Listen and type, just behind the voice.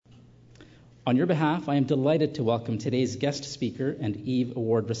On your behalf, I am delighted to welcome today's guest speaker and Eve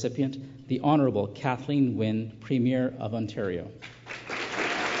Award recipient, the Honourable Kathleen Wynne, Premier of Ontario.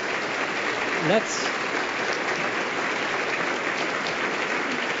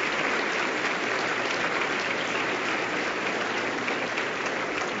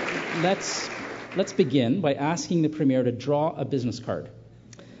 Let's begin by asking the Premier to draw a business card.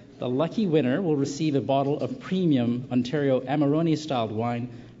 The lucky winner will receive a bottle of premium Ontario Amarone-styled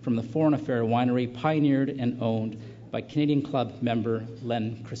wine from the Foreign Affair Winery, pioneered and owned by Canadian Club member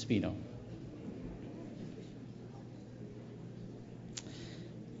Len Crispino.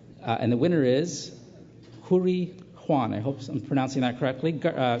 And the winner is Huri Juan. I hope I'm pronouncing that correctly.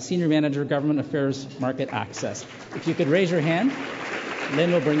 Senior Manager, Government Affairs, Market Access. If you could raise your hand,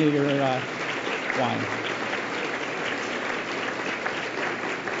 Lynn will bring you your wine.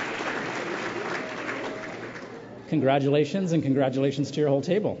 Congratulations, and congratulations to your whole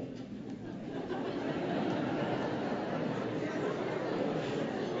table.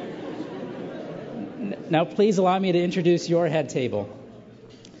 Now, please allow me to introduce your head table.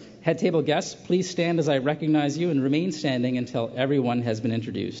 Head table guests, please stand as I recognize you and remain standing until everyone has been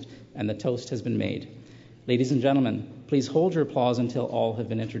introduced and the toast has been made. Ladies and gentlemen, please hold your applause until all have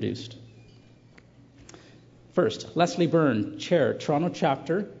been introduced. First, Leslie Byrne, Chair, Toronto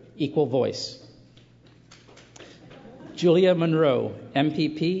Chapter, Equal Voice. Julia Monroe,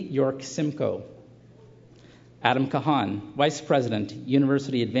 MPP, York Simcoe. Adam Kahan, Vice President,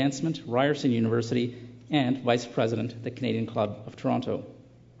 University Advancement, Ryerson University, and Vice President, the Canadian Club of Toronto.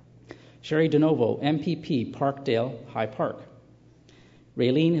 Sherry DeNovo, MPP, Parkdale, High Park.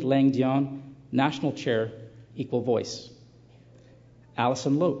 Raylene Langdion, National Chair, Equal Voice.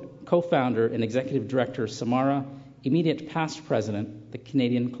 Alison Lote, Co-founder and Executive Director, Samara, Immediate Past President, the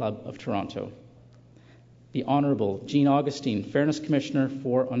Canadian Club of Toronto. The Honourable Jean Augustine, Fairness Commissioner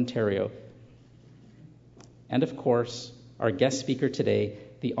for Ontario. And of course, our guest speaker today,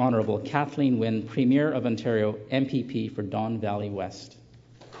 the Honourable Kathleen Wynne, Premier of Ontario, MPP for Don Valley West.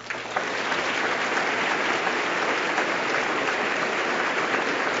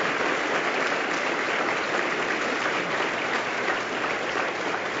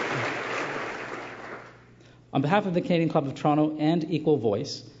 On behalf of the Canadian Club of Toronto and Equal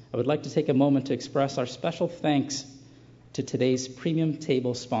Voice, I would like to take a moment to express our special thanks to today's premium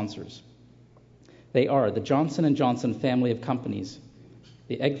table sponsors. They are the Johnson & Johnson family of companies,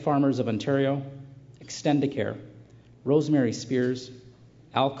 the Egg Farmers of Ontario, Extendicare, Rosemary Spears,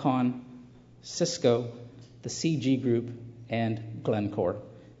 Alcon, Cisco, the CG Group, and Glencore.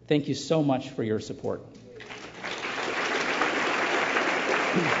 Thank you so much for your support.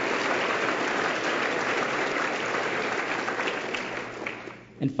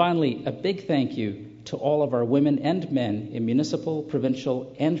 And finally, a big thank you to all of our women and men in municipal,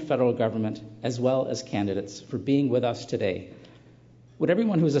 provincial, and federal government, as well as candidates, for being with us today. Would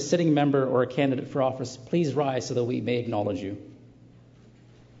everyone who is a sitting member or a candidate for office please rise so that we may acknowledge you?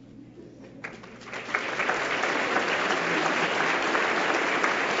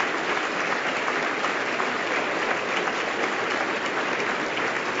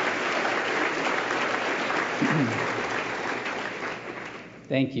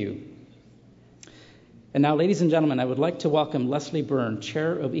 Thank you. And now, ladies and gentlemen, I would like to welcome Leslie Byrne,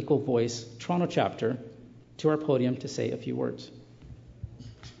 Chair of Equal Voice, Toronto Chapter, to our podium to say a few words.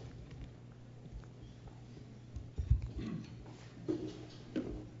 Thank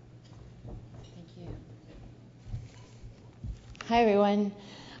you. Hi, everyone.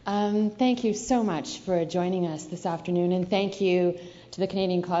 Thank you so much for joining us this afternoon, and thank you to the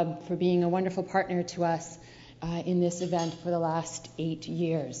Canadian Club for being a wonderful partner to us in this event for the last 8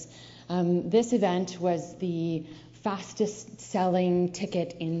 years. This event was the fastest selling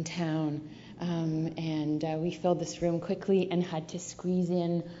ticket in town, and we filled this room quickly and had to squeeze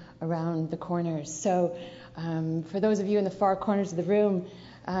in around the corners. So for those of you in the far corners of the room,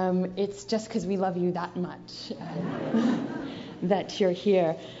 it's just because we love you that much that you're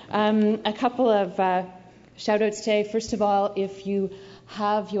here. A couple of shout outs today. First of all, if you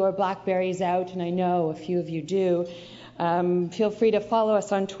have your Blackberries out, and I know a few of you do, feel free to follow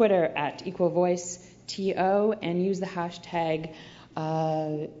us on Twitter at EqualVoiceTO and use the hashtag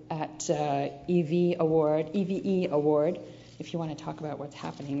at EVE Award if you want to talk about what's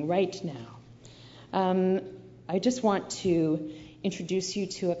happening right now. I just want to introduce you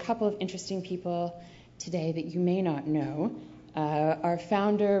to a couple of interesting people today that you may not know. Our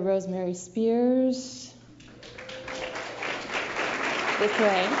founder, Rosemary Spears. This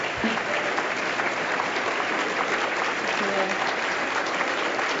way.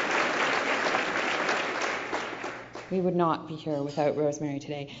 We would not be here without Rosemary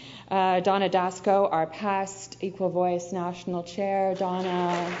today. Donna Dasko, our past Equal Voice National Chair.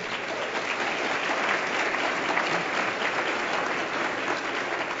 Donna.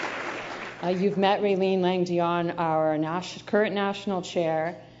 You've met Raylene Lang-Dion, our current National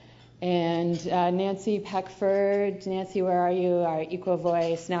Chair. And Nancy Peckford. Nancy, where are you? Our Equal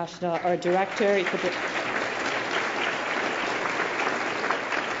Voice National, or Director.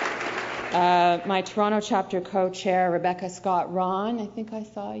 My Toronto chapter co-chair, Rebecca Scott-Ron. I think I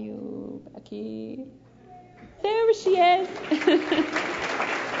saw you, Becky. There she is.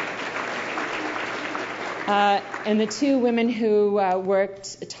 And the two women who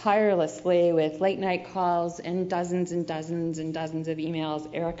worked tirelessly with late night calls and dozens and dozens and dozens of emails,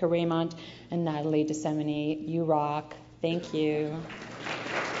 Erica Raymond and Natalie DeSemini. You rock. Thank you.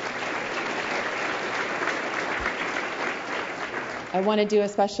 I want to do a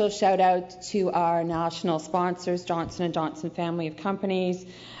special shout out to our national sponsors, Johnson & Johnson family of companies,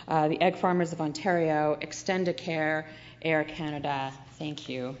 the Egg Farmers of Ontario, Extendicare, Air Canada. Thank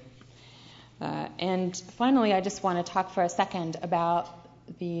you. And finally, I just want to talk for a second about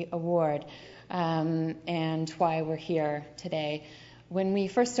the award and why we're here today. When we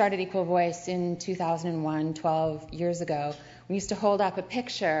first started Equal Voice in 2001, 12 years ago, we used to hold up a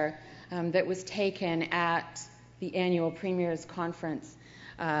picture that was taken at the annual Premier's Conference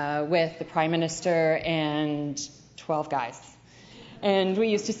with the Prime Minister and 12 guys. And we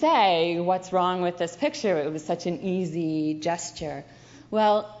used to say, what's wrong with this picture? It was such an easy gesture.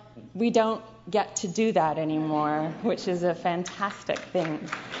 Well, we don't get to do that anymore, which is a fantastic thing.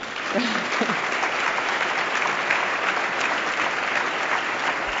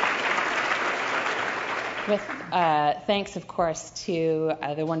 With thanks, of course, to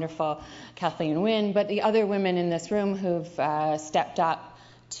the wonderful Kathleen Wynne, but the other women in this room who've stepped up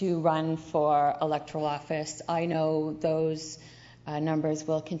to run for electoral office. I know those numbers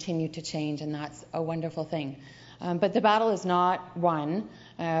will continue to change, and that's a wonderful thing. But the battle is not won.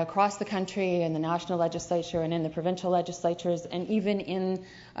 Across the country, in the national legislature and in the provincial legislatures, and even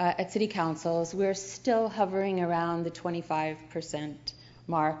at city councils, we're still hovering around the 25%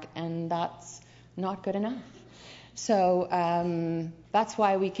 mark, and that's not good enough. So that's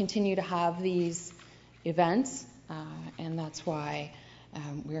why we continue to have these events, and that's why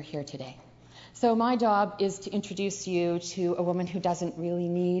we're here today. So my job is to introduce you to a woman who doesn't really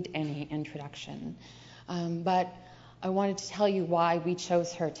need any introduction. But I wanted to tell you why we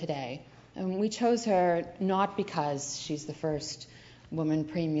chose her today. We chose her not because she's the first woman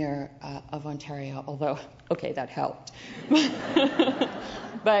Premier of Ontario, although, okay, that helped.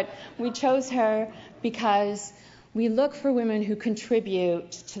 But we chose her because we look for women who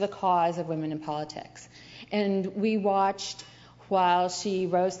contribute to the cause of women in politics. And we watched while she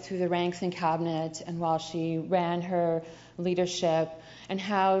rose through the ranks in cabinet and while she ran her leadership and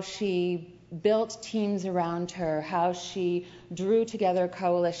how she built teams around her, how she drew together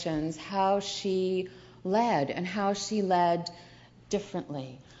coalitions, how she led and how she led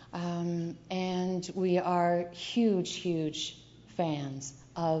differently. And we are huge, huge fans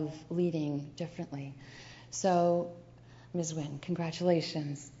of leading differently. So, Ms. Wynne,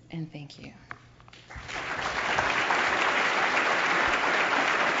 congratulations and thank you.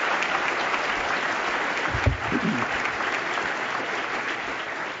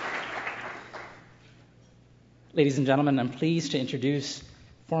 Ladies and gentlemen, I'm pleased to introduce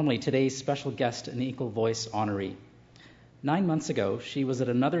formally today's special guest and Equal Voice honoree. 9 months ago, she was at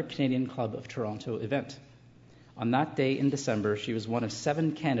another Canadian Club of Toronto event. On that day in December, she was one of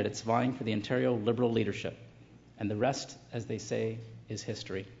 7 candidates vying for the Ontario Liberal leadership. And the rest, as they say, is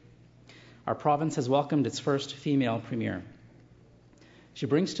history. Our province has welcomed its first female premier. She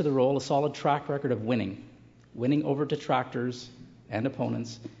brings to the role a solid track record of winning over detractors and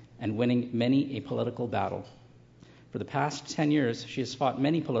opponents, and winning many a political battle. For the past 10 years, she has fought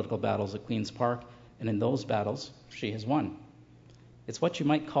many political battles at Queen's Park, and in those battles, she has won. It's what you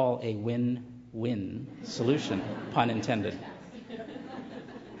might call a win-win solution, pun intended.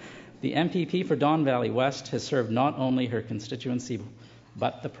 The MPP for Don Valley West has served not only her constituency,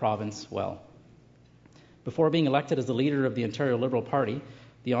 but the province well. Before being elected as the leader of the Ontario Liberal Party,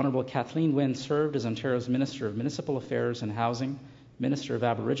 the Honourable Kathleen Wynne served as Ontario's Minister of Municipal Affairs and Housing, Minister of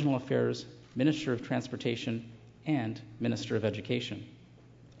Aboriginal Affairs, Minister of Transportation, and Minister of Education.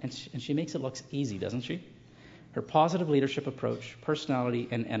 And she makes it look easy, doesn't she? Her positive leadership approach, personality,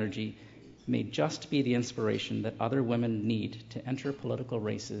 and energy may just be the inspiration that other women need to enter political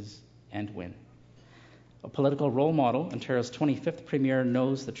races and win. A political role model, Ontario's 25th Premier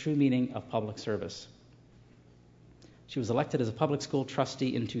knows the true meaning of public service. She was elected as a public school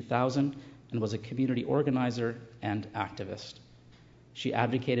trustee in 2000 and was a community organizer and activist. She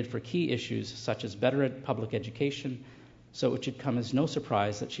advocated for key issues such as better public education, so it should come as no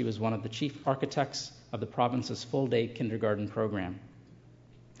surprise that she was one of the chief architects of the province's full-day kindergarten program.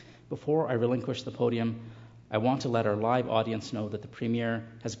 Before I relinquish the podium, I want to let our live audience know that the Premier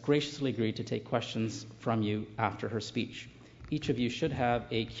has graciously agreed to take questions from you after her speech. Each of you should have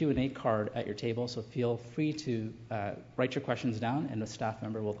a Q&A card at your table, so feel free to write your questions down and a staff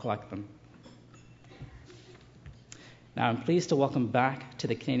member will collect them. Now I'm pleased to welcome back to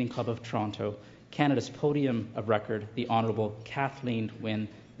the Canadian Club of Toronto, Canada's podium of record, the Honourable Kathleen Wynne,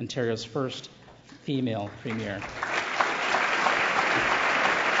 Ontario's first female Premier.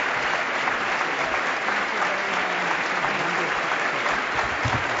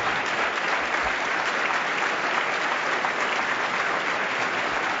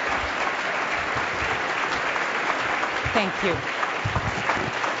 Thank you.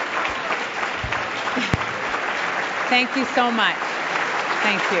 Thank you so much.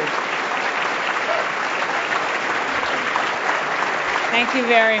 Thank you. Thank you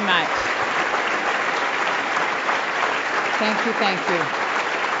very much. Thank you, thank you.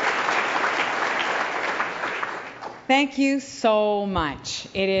 Thank you so much.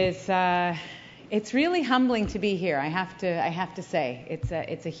 It is it's really humbling to be here. I have to say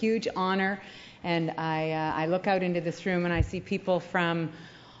it's a huge honor, and I look out into this room and I see people from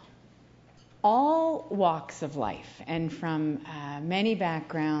all walks of life and from many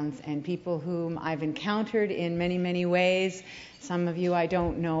backgrounds, and people whom I've encountered in many, many ways. Some of you I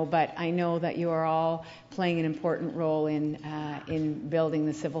don't know, but I know that you are all playing an important role in building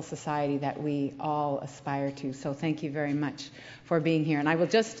the civil society that we all aspire to. So thank you very much for being here. And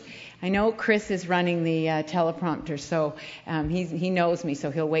I know Chris is running the teleprompter, so he knows me, so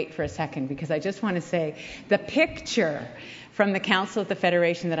he'll wait for a second, because I just want to say the picture from the Council of the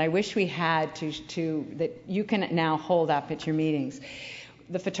Federation that I wish we had that you can now hold up at your meetings.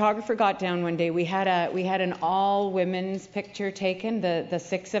 The photographer got down one day. We had an all women's picture taken, the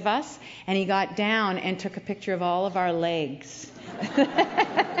six of us, and he got down and took a picture of all of our legs.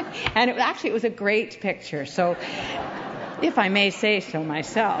 And it was a great picture. So, if I may say so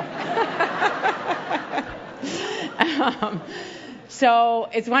myself. So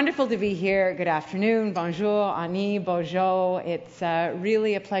it's wonderful to be here. Good afternoon. Bonjour, Ani, Bojo. It's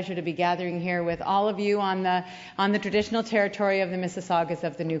really a pleasure to be gathering here with all of you on the traditional territory of the Mississaugas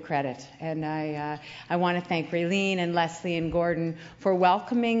of the New Credit. And I want to thank Raylene and Leslie and Gordon for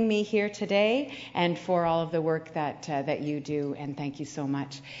welcoming me here today, and for all of the work that you do. And thank you so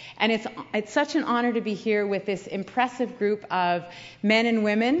much. And it's such an honor to be here with this impressive group of men and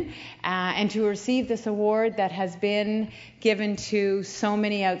women, and to receive this award that has been given to so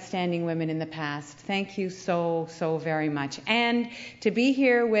many outstanding women in the past. Thank you so, so very much. And to be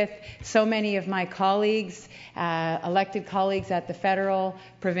here with so many of my colleagues, elected colleagues at the federal,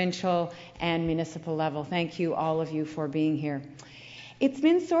 provincial, and municipal level. Thank you, all of you, for being here. It's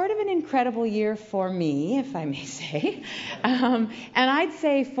been sort of an incredible year for me, if I may say, and I'd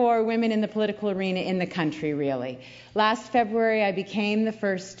say for women in the political arena in the country, really. Last February, I became the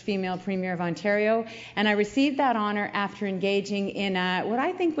first female Premier of Ontario, and I received that honour after engaging in what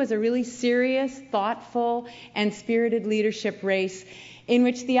I think was a really serious, thoughtful, and spirited leadership race, in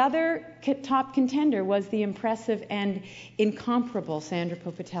which the other top contender was the impressive and incomparable Sandra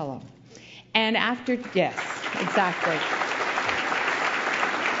Pupatello. And yes, exactly.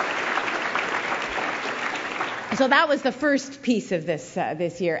 So that was the first piece of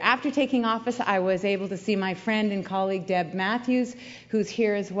this year. After taking office, I was able to see my friend and colleague Deb Matthews, who's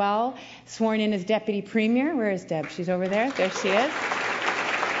here as well, sworn in as Deputy Premier. Where is Deb? She's over there. There she is.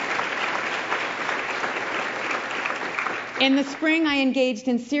 In the spring, I engaged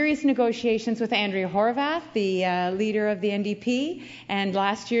in serious negotiations with Andrea Horwath, the leader of the NDP and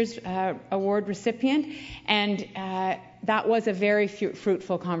last year's award recipient, and that was a very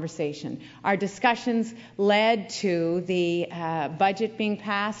fruitful conversation. Our discussions led to the budget being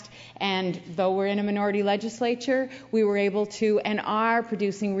passed, and though we're in a minority legislature, we were able to and are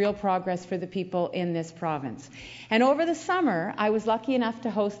producing real progress for the people in this province. And over the summer, I was lucky enough to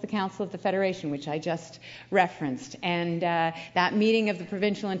host the Council of the Federation, which I just referenced. And that meeting of the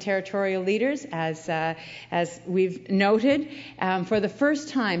provincial and territorial leaders, as we've noted, for the first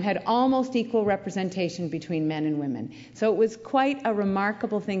time had almost equal representation between men and women. So it was quite a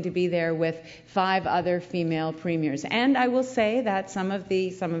remarkable thing to be there with 5 other female premiers. And I will say that some of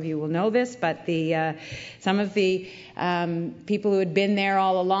you will know this, but some of the people who had been there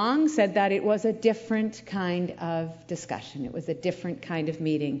all along said that it was a different kind of discussion. It was a different kind of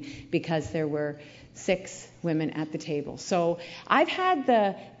meeting because there were 6 women at the table. So I've had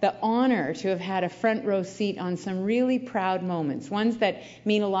the honor to have had a front row seat on some really proud moments, ones that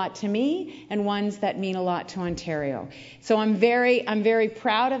mean a lot to me and ones that mean a lot to Ontario. So I'm very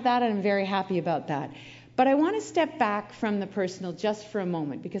proud of that, and I'm very happy about that. But I want to step back from the personal just for a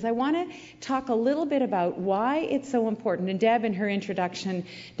moment, because I want to talk a little bit about why it's so important. And Deb, in her introduction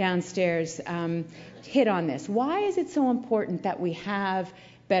downstairs, hit on this. Why is it so important that we have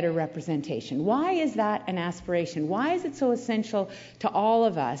better representation? Why is that an aspiration? Why is it so essential to all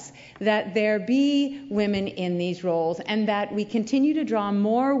of us that there be women in these roles, and that we continue to draw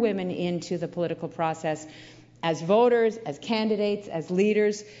more women into the political process as voters, as candidates, as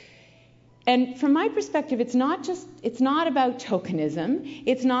leaders? And from my perspective, it's not about tokenism.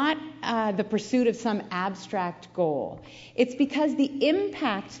 It's not the pursuit of some abstract goal. It's because the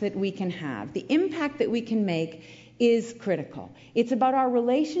impact that we can have, the impact that we can make, is critical. It's about our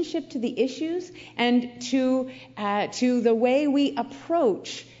relationship to the issues and to the way we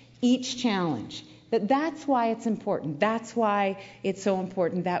approach each challenge. That's why it's important. That's why it's so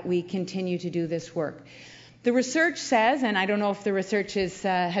important that we continue to do this work. The research says, and I don't know if the research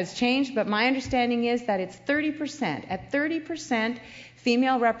has changed, but my understanding is that it's 30%. At 30%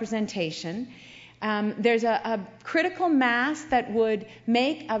 female representation, there's a critical mass that would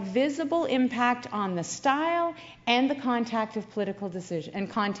make a visible impact on the style and the content of political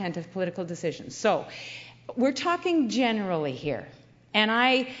decisions. So we're talking generally here. And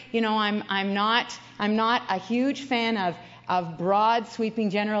I'm not a huge fan of broad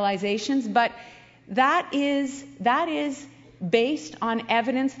sweeping generalizations, but that is based on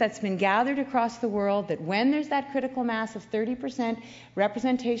evidence that's been gathered across the world, that when there's that critical mass of 30%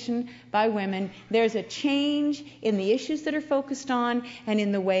 representation by women, there's a change in the issues that are focused on and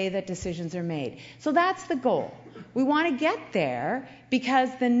in the way that decisions are made. So that's the goal. We want to get there because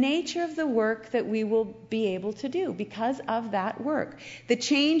the nature of the work that we will be able to do, because of that work, the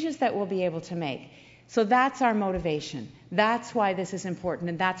changes that we'll be able to make. So that's our motivation. That's why this is important,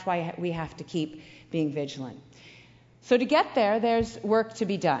 and that's why we have to keep being vigilant. So to get there, there's work to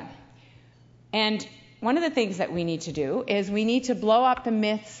be done. And one of the things that we need to do is we need to blow up the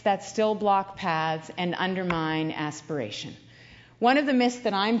myths that still block paths and undermine aspiration. One of the myths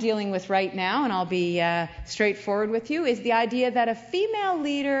that I'm dealing with right now, and I'll be straightforward with you, is the idea that a female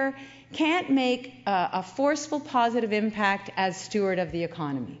leader can't make a forceful positive impact as steward of the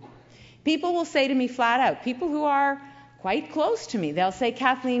economy. People will say to me flat out, people who are quite close to me, they'll say,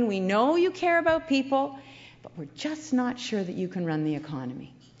 Kathleen, we know you care about people, but we're just not sure that you can run the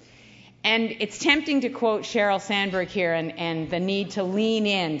economy. And it's tempting to quote Sheryl Sandberg here and the need to lean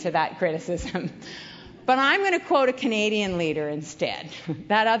into that criticism. But I'm going to quote a Canadian leader instead,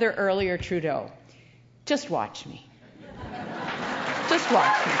 that other earlier Trudeau. Just watch me. Just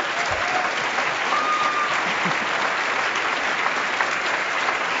watch me.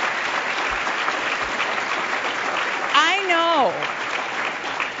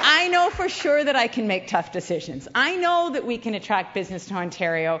 I know for sure that I can make tough decisions. I know that we can attract business to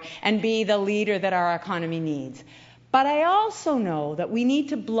Ontario and be the leader that our economy needs. But I also know that we need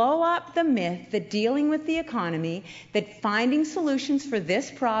to blow up the myth that dealing with the economy, that finding solutions for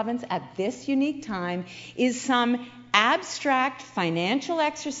this province at this unique time is some abstract financial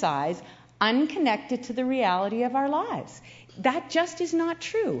exercise unconnected to the reality of our lives. That just is not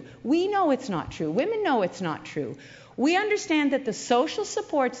true. We know it's not true. Women know it's not true. We understand that the social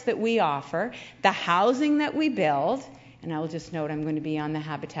supports that we offer, the housing that we build, and I will just note I'm going to be on the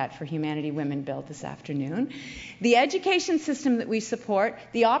Habitat for Humanity Women Bill this afternoon, the education system that we support,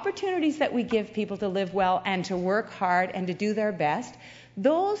 the opportunities that we give people to live well and to work hard and to do their best,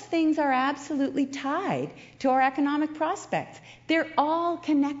 those things are absolutely tied to our economic prospects. They're all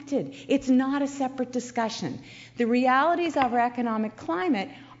connected. It's not a separate discussion. The realities of our economic climate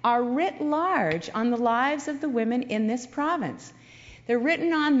are writ large on the lives of the women in this province. They're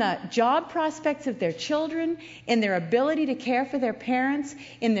written on the job prospects of their children, in their ability to care for their parents,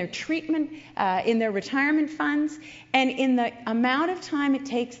 in their treatment, in their retirement funds, and in the amount of time it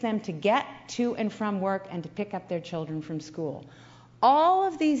takes them to get to and from work and to pick up their children from school. All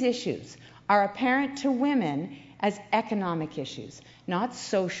of these issues are apparent to women as economic issues, not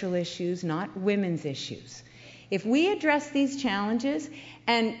social issues, not women's issues. If we address these challenges,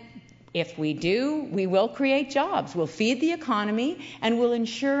 and if we do, we will create jobs, we'll feed the economy, and we'll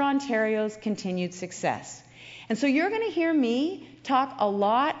ensure Ontario's continued success. And so you're going to hear me talk a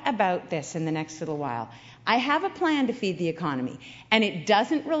lot about this in the next little while. I have a plan to feed the economy, and it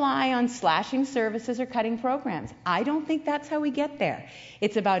doesn't rely on slashing services or cutting programs. I don't think that's how we get there.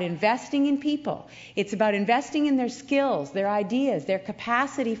 It's about investing in people. It's about investing in their skills, their ideas, their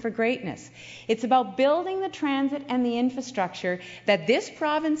capacity for greatness. It's about building the transit and the infrastructure that this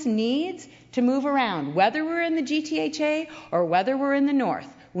province needs to move around, whether we're in the GTHA or whether we're in the north.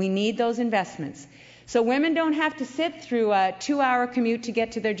 We need those investments. So women don't have to sit through a 2-hour commute to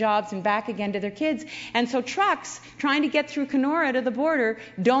get to their jobs and back again to their kids. And so trucks trying to get through Kenora to the border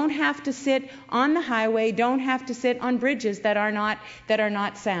don't have to sit on the highway, don't have to sit on bridges that are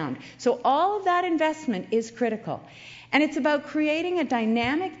not sound. So all of that investment is critical. And it's about creating a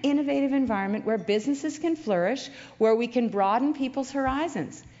dynamic, innovative environment where businesses can flourish, where we can broaden people's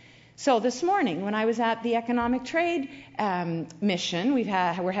horizons. So this morning, when I was at the Economic Trade mission,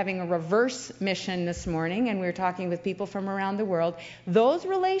 we're having a reverse mission this morning, and we're talking with people from around the world. Those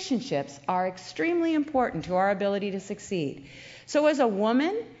relationships are extremely important to our ability to succeed. So as a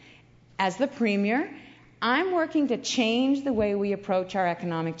woman, as the Premier, I'm working to change the way we approach our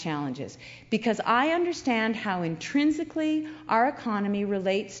economic challenges, because I understand how intrinsically our economy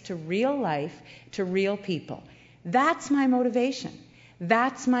relates to real life, to real people. That's my motivation.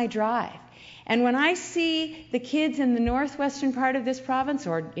 That's my drive. And when I see the kids in the northwestern part of this province,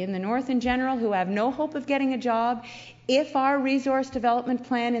 or in the north in general, who have no hope of getting a job, if our resource development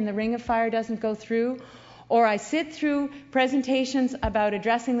plan in the Ring of Fire doesn't go through, or I sit through presentations about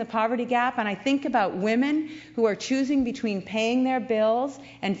addressing the poverty gap, and I think about women who are choosing between paying their bills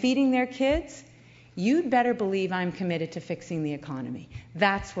and feeding their kids, you'd better believe I'm committed to fixing the economy.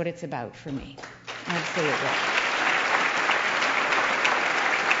 That's what it's about for me. Absolutely.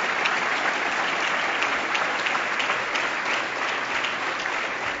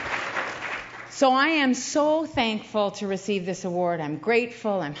 So I am so thankful to receive this award. I'm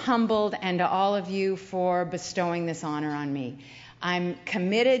grateful, I'm humbled, and to all of you for bestowing this honor on me. I'm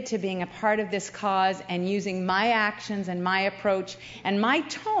committed to being a part of this cause and using my actions and my approach and my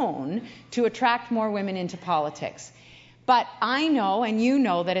tone to attract more women into politics. But I know, and you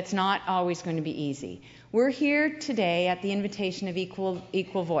know, that it's not always going to be easy. We're here today at the invitation of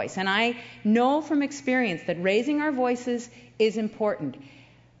Equal Voice, and I know from experience that raising our voices is important.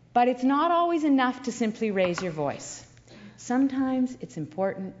 But it's not always enough to simply raise your voice. Sometimes it's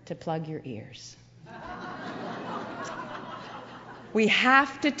important to plug your ears. We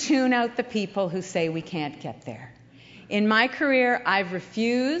have to tune out the people who say we can't get there. In my career, I've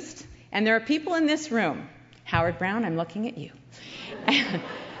refused, and there are people in this room, Howard Brown, I'm looking at you.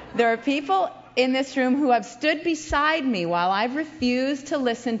 There are people in this room who have stood beside me while I've refused to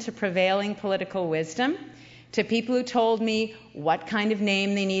listen to prevailing political wisdom, to people who told me what kind of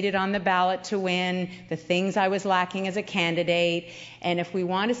name they needed on the ballot to win, the things I was lacking as a candidate. And if we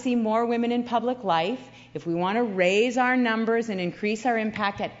want to see more women in public life, if we want to raise our numbers and increase our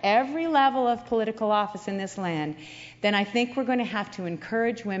impact at every level of political office in this land, then I think we're going to have to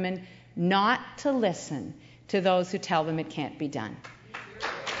encourage women not to listen to those who tell them it can't be done.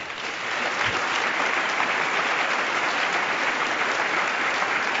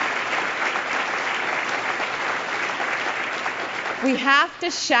 We have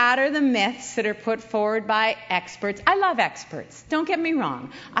to shatter the myths that are put forward by experts. I love experts. Don't get me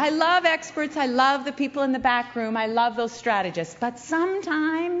wrong. I love experts. I love the people in the back room. I love those strategists. But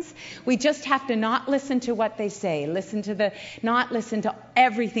sometimes we just have to not listen to what they say. Not listen to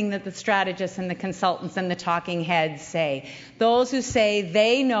everything that the strategists and the consultants and the talking heads say. Those who say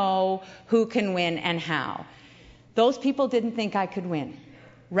they know who can win and how. Those people didn't think I could win.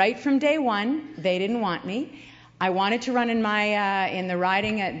 Right from day one, they didn't want me. I wanted to run in the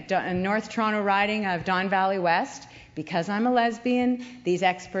riding at North Toronto riding of Don Valley West. Because I'm a lesbian, these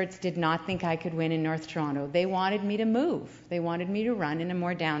experts did not think I could win in North Toronto. They wanted me to move. They wanted me to run in a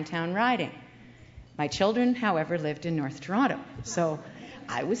more downtown riding. My children, however, lived in North Toronto, so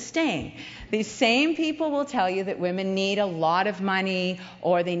I was staying. These same people will tell you that women need a lot of money,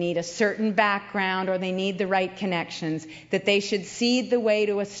 or they need a certain background, or they need the right connections, that they should cede the way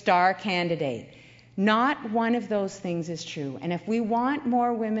to a star candidate. Not one of those things is true. And if we want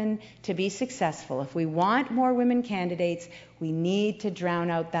more women to be successful, if we want more women candidates, we need to drown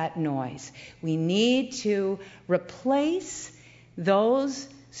out that noise. We need to replace those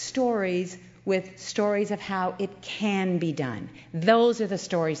stories with stories of how it can be done. Those are the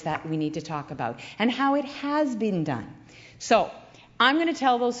stories that we need to talk about, and how it has been done. So I'm going to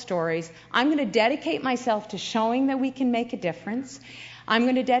tell those stories. I'm going to dedicate myself to showing that we can make a difference. I'm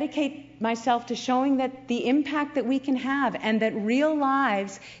going to dedicate myself to showing that the impact that we can have and that real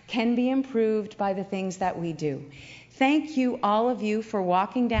lives can be improved by the things that we do. Thank you, all of you, for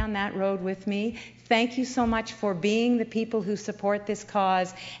walking down that road with me. Thank you so much for being the people who support this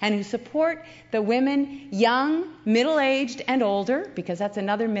cause and who support the women, young, middle-aged, and older, because that's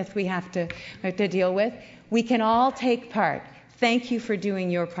another myth we have to deal with. We can all take part. Thank you for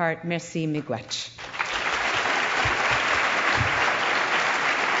doing your part. Merci, miigwech.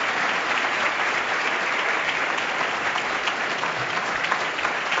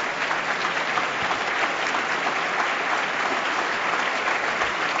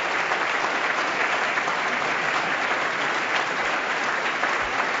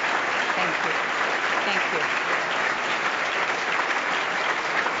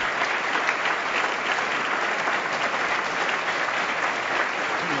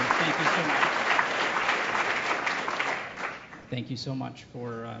 Thank you so much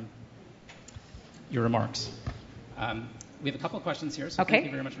for your remarks. We have a couple of questions here, so Thank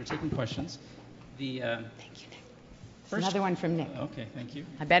you very much for taking questions. Thank you, Nick. Another one from Nick. Okay, thank you.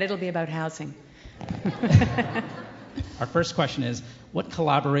 I bet it'll be about housing. Our first question is, what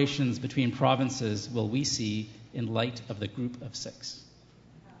collaborations between provinces will we see in light of the Group of Six?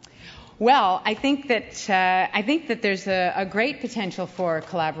 Well, I think that there's a great potential for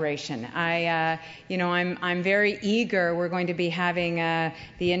collaboration. I'm very eager. We're going to be having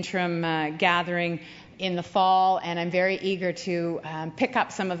the interim gathering in the fall, and I'm very eager to pick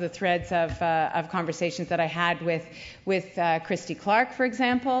up some of the threads of conversations that I had with Christy Clark, for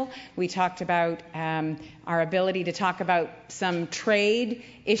example. We talked about our ability to talk about some trade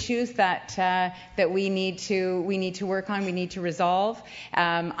issues that we need to work on, we need to resolve.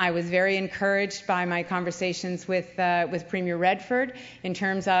 I was very encouraged by my conversations with Premier Redford in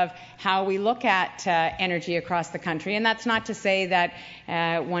terms of how we look at energy across the country, and that's not to say that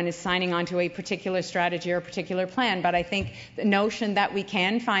one is signing on to a particular strategy or a particular plan, but I think the notion that we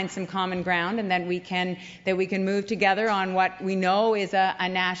can find some common ground and that we can move together on what we know is a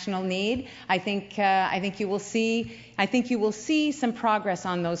national need. I think you will see some progress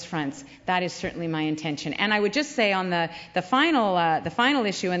on those fronts. That is certainly my intention. And I would just say on the final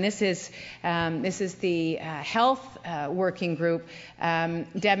issue, and this is the health working group.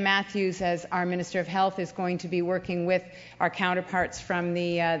 Deb Matthews, as our Minister of Health, is going to be working with our counterparts from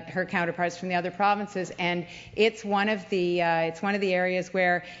her counterparts from the other provinces, and it's one of the areas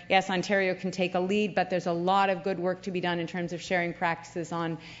where, yes, Ontario can take a lead, but there's a lot of good work to be done in terms of sharing practices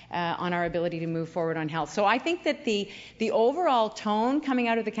on our ability to move forward on health. So I think that the overall tone coming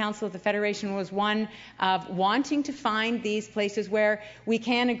out of the Council of the Federation was one of wanting to find these places where we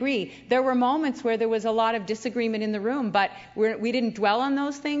can agree. There were moments where there was a lot of disagreement in the room, but we didn't dwell on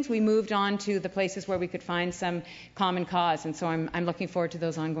those things. We moved on to the places where we could find some common cause, and so I'm looking forward to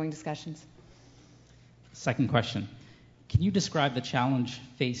those ongoing discussions. Second question. Can you describe the challenge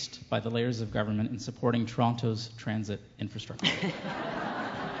faced by the layers of government in supporting Toronto's transit infrastructure?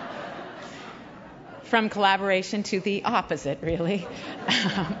 From collaboration to the opposite, really.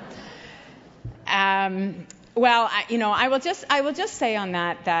 Well, I will just say on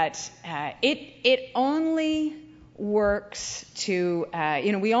that it only works to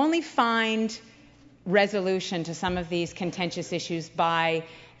we only find resolution to some of these contentious issues by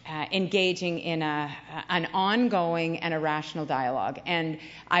engaging in an ongoing and a rational dialogue. And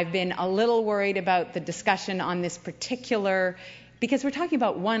I've been a little worried about the discussion on this particular, because we're talking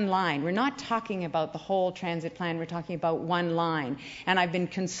about one line. We're not talking about the whole transit plan. We're talking about one line. And I've been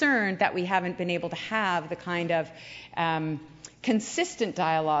concerned that we haven't been able to have the kind of consistent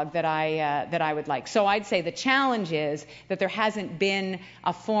dialogue that I would like. So I'd say the challenge is that there hasn't been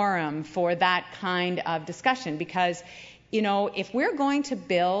a forum for that kind of discussion, because if we're going to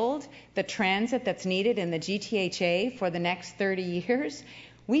build the transit that's needed in the GTHA for the next 30 years,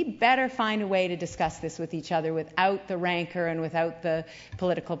 we better find a way to discuss this with each other without the rancor and without the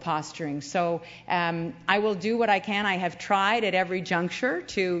political posturing. So I will do what I can. I have tried at every juncture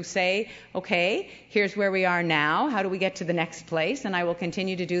to say, okay, here's where we are now. How do we get to the next place? And I will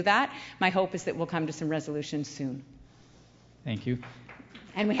continue to do that. My hope is that we'll come to some resolutions soon. Thank you.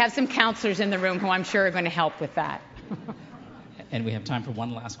 And we have some counselors in the room who I'm sure are going to help with that. And we have time for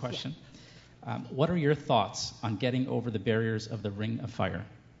one last question. What are your thoughts on getting over the barriers of the Ring of Fire?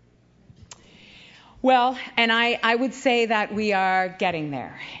 Well, and I would say that we are getting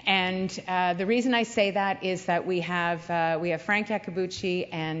there. And the reason I say that is that we have Frank Iacobucci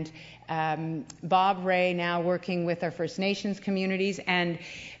and Bob Ray now working with our First Nations communities. And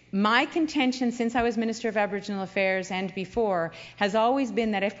My contention since I was Minister of Aboriginal Affairs and before has always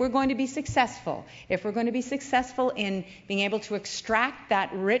been that if we're going to be successful, in being able to extract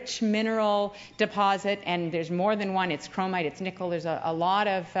that rich mineral deposit, and there's more than one, it's chromite, it's nickel, there's a lot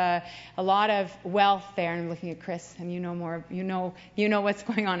of wealth there. And I'm looking at Chris, and you know more, you know what's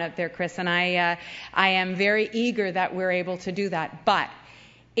going on out there, Chris, and I am very eager that we're able to do that. But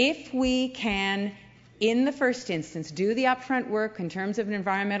if we can, in the first instance, do the upfront work in terms of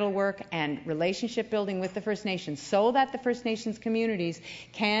environmental work and relationship building with the First Nations so that the First Nations communities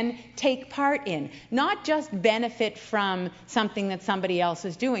can take part in, not just benefit from something that somebody else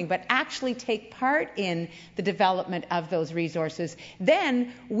is doing, but actually take part in the development of those resources,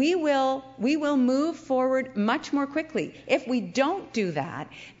 then we will move forward much more quickly. If we don't do that,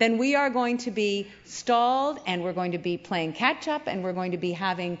 then we are going to be stalled, and we're going to be playing catch up, and we're going to be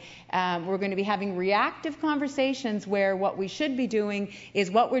having reactive conversations where what we should be doing is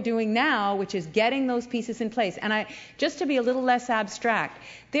what we're doing now, which is getting those pieces in place. And just to be a little less abstract,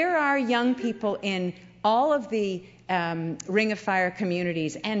 there are young people in all of the Ring of Fire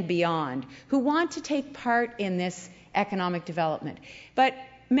communities and beyond who want to take part in this economic development. But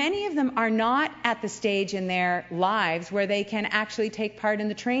many of them are not at the stage in their lives where they can actually take part in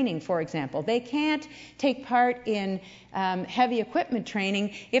the training, for example. They can't take part in heavy equipment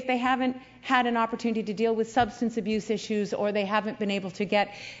training if they haven't had an opportunity to deal with substance abuse issues, or they haven't been able to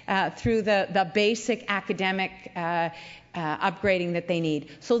get through the basic academic upgrading that they need.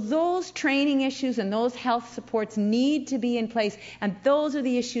 So those training issues and those health supports need to be in place, and those are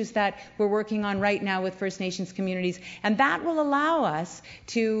the issues that we're working on right now with First Nations communities, and that will allow us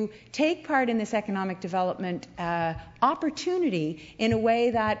to take part in this economic development opportunity in a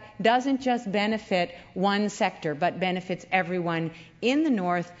way that doesn't just benefit one sector but benefits everyone in the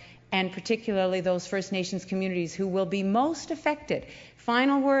North, and particularly those First Nations communities who will be most affected.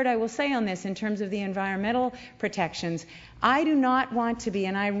 Final word I will say on this in terms of the environmental protections. I do not want to be,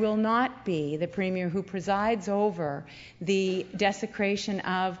 and I will not be, the Premier who presides over the desecration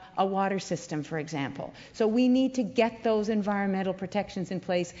of a water system, for example. So we need to get those environmental protections in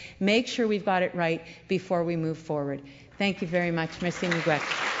place, make sure we've got it right before we move forward. Thank you very much. Merci,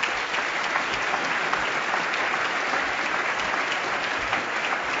 Miigwech.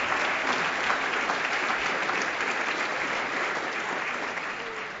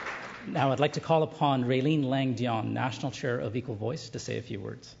 Now I'd like to call upon Raylene Lang-Dion, National Chair of Equal Voice, to say a few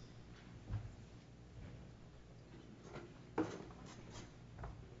words.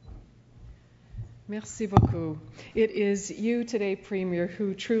 Merci beaucoup. It is you today, Premier,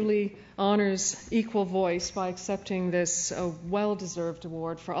 who truly honors Equal Voice by accepting this well-deserved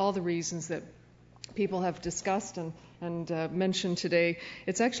award for all the reasons that people have discussed and mentioned today.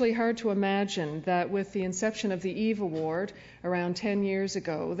 It's actually hard to imagine that with the inception of the Eve Award around 10 years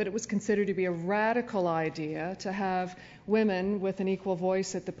ago, that it was considered to be a radical idea to have women with an equal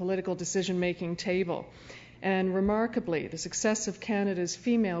voice at the political decision-making table. And remarkably, the success of Canada's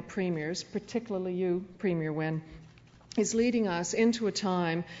female premiers, particularly you, Premier Wynne, is leading us into a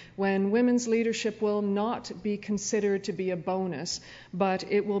time when women's leadership will not be considered to be a bonus, but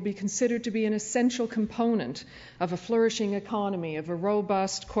it will be considered to be an essential component of a flourishing economy, of a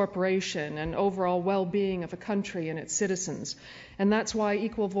robust corporation, and overall well-being of a country and its citizens. And that's why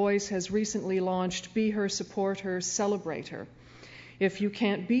Equal Voice has recently launched Be Her, Support Her, Celebrate Her. If you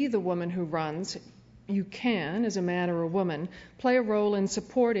can't be the woman who runs, you can, as a man or a woman, play a role in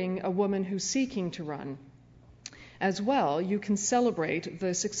supporting a woman who's seeking to run. As well, you can celebrate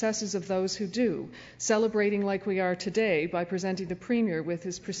the successes of those who do, celebrating like we are today by presenting the Premier with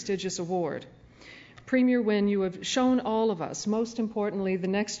his prestigious award. Premier Wynne, you have shown all of us, most importantly the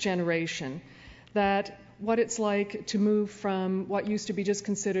next generation, that what it's like to move from what used to be just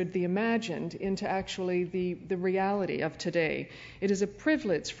considered the imagined into actually the reality of today. It is a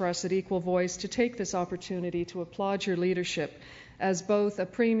privilege for us at Equal Voice to take this opportunity to applaud your leadership as both a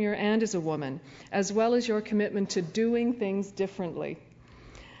Premier and as a woman, as well as your commitment to doing things differently.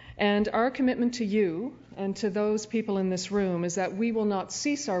 And our commitment to you and to those people in this room is that we will not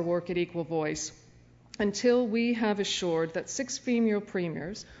cease our work at Equal Voice until we have assured that 6 female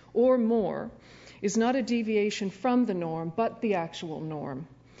premiers or more is not a deviation from the norm, but the actual norm.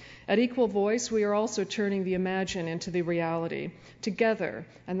 At Equal Voice, we are also turning the imagine into the reality together,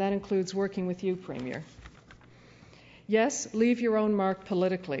 and that includes working with you, Premier. Yes, leave your own mark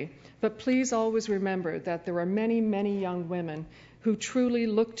politically, but please always remember that there are many, many young women who truly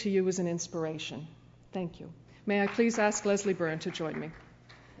look to you as an inspiration. Thank you. May I please ask Leslie Byrne to join me?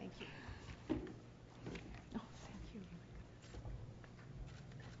 Thank you. Oh, thank you.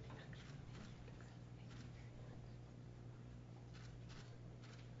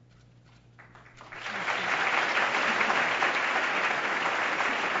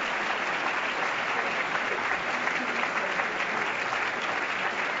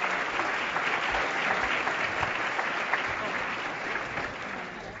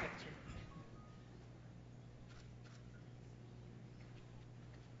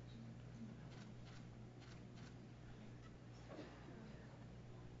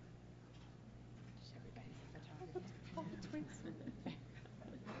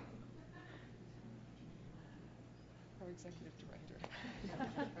 Our executive director.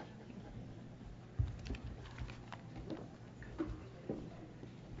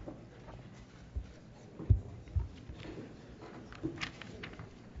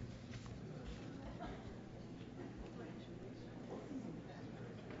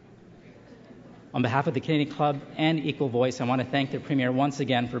 On behalf of the Canadian Club and Equal Voice, I want to thank the Premier once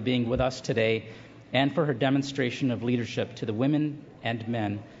again for being with us today and for her demonstration of leadership to the women and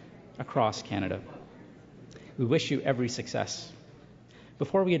men across Canada. We wish you every success.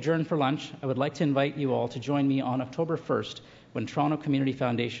 Before we adjourn for lunch, I would like to invite you all to join me on October 1st when Toronto Community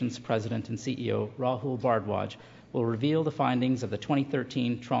Foundation's President and CEO, Rahul Bhardwaj, will reveal the findings of the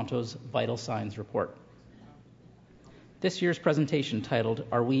 2013 Toronto's Vital Signs Report. This year's presentation, titled,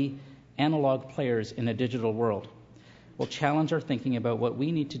 Are We Analog Players in a Digital World?, will challenge our thinking about what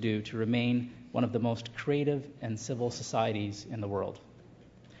we need to do to remain one of the most creative and civil societies in the world.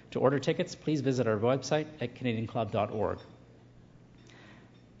 To order tickets, please visit our website at canadianclub.org.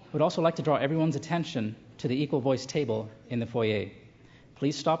 I would also like to draw everyone's attention to the Equal Voice table in the foyer.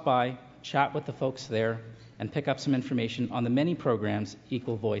 Please stop by, chat with the folks there, and pick up some information on the many programs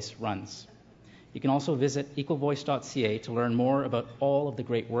Equal Voice runs. You can also visit equalvoice.ca to learn more about all of the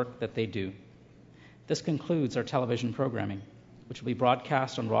great work that they do. This concludes our television programming, which will be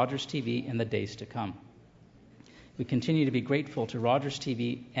broadcast on Rogers TV in the days to come. We continue to be grateful to Rogers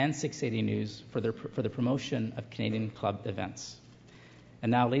TV and 680 News for the promotion of Canadian Club events.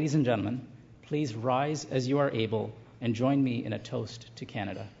 And now, ladies and gentlemen, please rise as you are able and join me in a toast to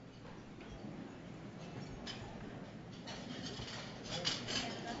Canada.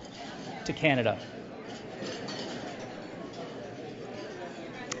 To Canada.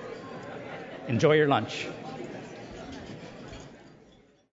 Enjoy your lunch.